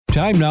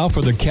Time now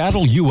for the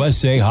Cattle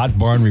USA Hot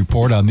Barn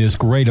Report on this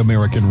great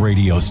American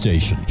radio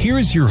station.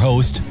 Here's your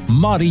host,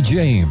 Monty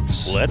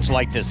James. Let's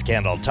light this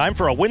candle. Time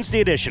for a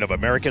Wednesday edition of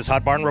America's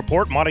Hot Barn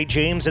Report. Monty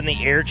James in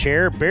the air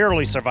chair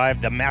barely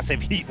survived the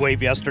massive heat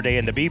wave yesterday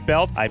in the Beef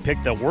Belt. I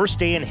picked the worst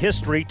day in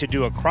history to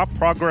do a crop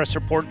progress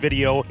report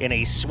video in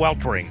a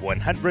sweltering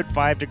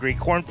 105-degree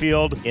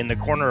cornfield in the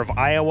corner of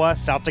Iowa,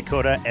 South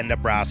Dakota, and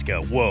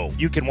Nebraska. Whoa.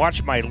 You can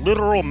watch my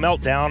literal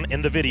meltdown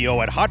in the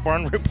video at Hot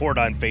Barn Report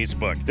on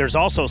Facebook. There's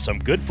also some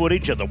good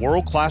footage of the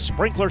world-class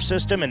sprinkler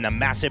system and the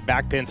massive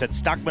backpins at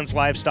Stockman's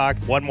Livestock.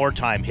 One more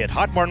time, hit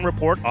Hot Barn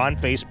Report on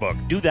Facebook.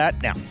 Do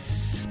that now.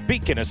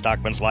 Speaking of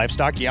Stockman's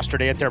Livestock,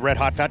 yesterday at their Red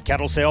Hot Fat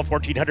Cattle Sale,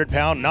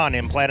 1,400-pound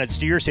non-implanted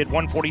steers hit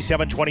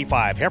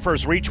 147.25.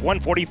 Heifers reach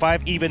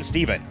 145 even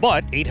Steven.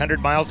 But 800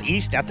 miles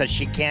east at the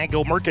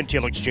Chicago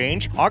Mercantile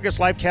Exchange,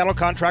 August live cattle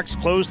contracts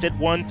closed at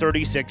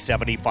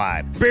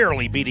 136.75,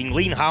 barely beating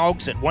lean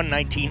hogs at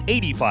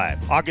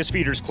 119.85. August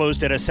feeders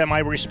closed at a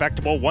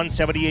semi-respectable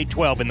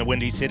 178.12 in the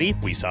Windy City.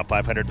 We saw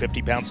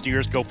 550-pound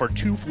steers go for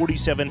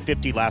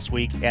 $247.50 last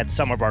week at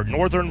some of our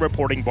northern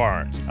reporting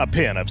barns. A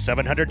pen of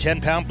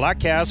 710-pound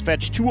black calves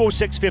fetched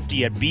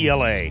 $206.50 at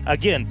BLA.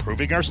 Again,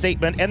 proving our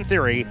statement and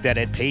theory that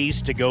it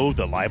pays to go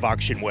the live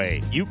auction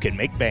way. You can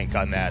make bank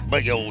on that.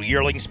 Big old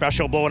yearling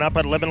special blowing up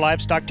at Lemon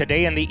Livestock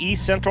today in the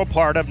east central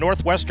part of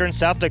northwestern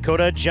South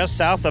Dakota, just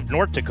south of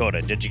North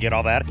Dakota. Did you get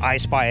all that? I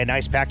spy a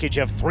nice package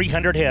of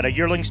 300 head of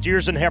yearling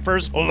steers and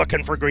heifers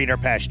looking for greener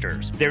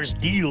pastures. There's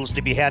deals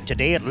to be had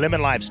today at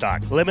Lemon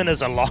Livestock. Lemon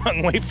is a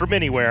long way from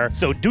anywhere,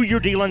 so do your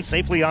dealing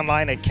safely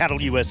online at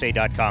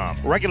cattleusa.com.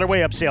 Regular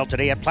weigh-up sale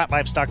today at Platt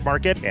Livestock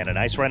Market and a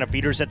nice run of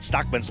feeders at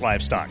Stockman's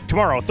Livestock.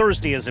 Tomorrow,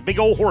 Thursday, is a big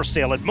old horse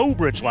sale at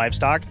Mobridge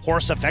Livestock.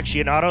 Horse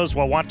aficionados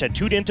will want to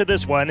tune into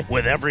this one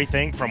with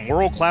everything from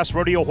world-class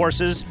rodeo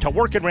horses to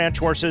working ranch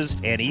horses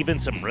and even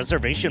some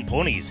reservation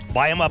ponies.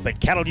 Buy them up at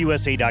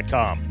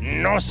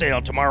cattleusa.com. No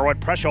sale tomorrow at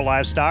Presho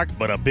Livestock,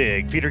 but a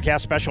big feeder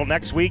calf special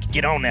next week.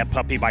 Get on that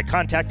puppy by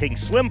contacting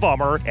Slim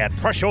Vollmer at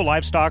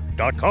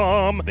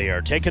PreshoLivestock.com. They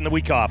are taking the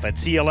week off at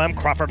CLM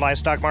Crawford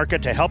Livestock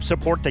Market to help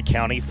support the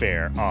county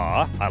fair.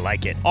 Aw, I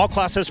like it. All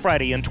classes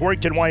Friday in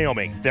Torrington,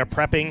 Wyoming. They're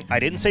prepping, I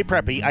didn't say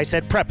preppy, I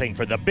said prepping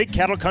for the Big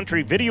Cattle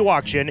Country video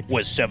auction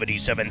with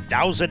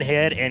 77,000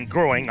 head and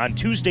growing on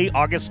Tuesday,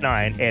 August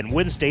 9 and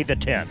Wednesday the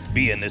 10th.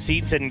 Be in the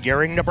seats in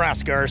Gering,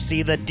 Nebraska or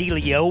see the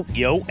dealio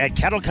at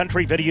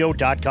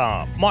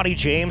cattlecountryvideo.com. Monty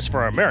James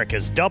for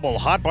America's Double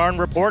Hot Barn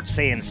Report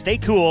saying stay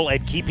cool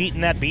and keep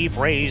eating that beef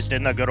raised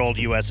in the good old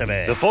US of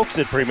A. The folks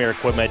at Premier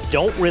Equipment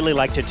don't really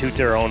like to toot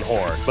their own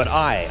horn, but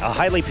I, a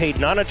highly paid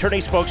non-attorney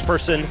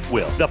spokesperson,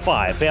 will. The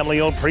 5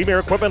 family-owned Premier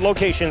Equipment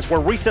locations were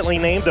recently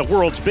named the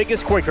world's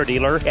biggest Quaker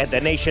dealer and the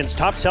nation's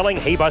top-selling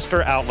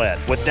Haybuster outlet.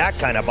 With that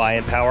kind of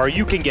buying power,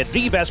 you can get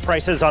the best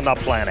prices on the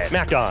planet.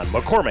 MacDon,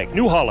 McCormick,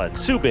 New Holland,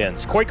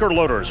 Subins, Quaker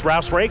Loaders,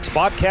 Rouse Rakes,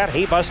 Bobcat,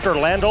 Haybuster,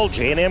 Landl,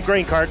 J&M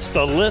Grain Carts,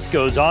 the list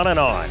goes on and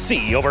on.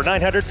 See over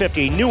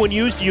 950 new and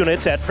used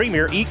units at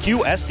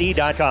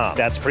PremierEQSD.com.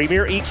 That's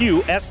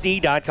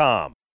PremierEQSD.com.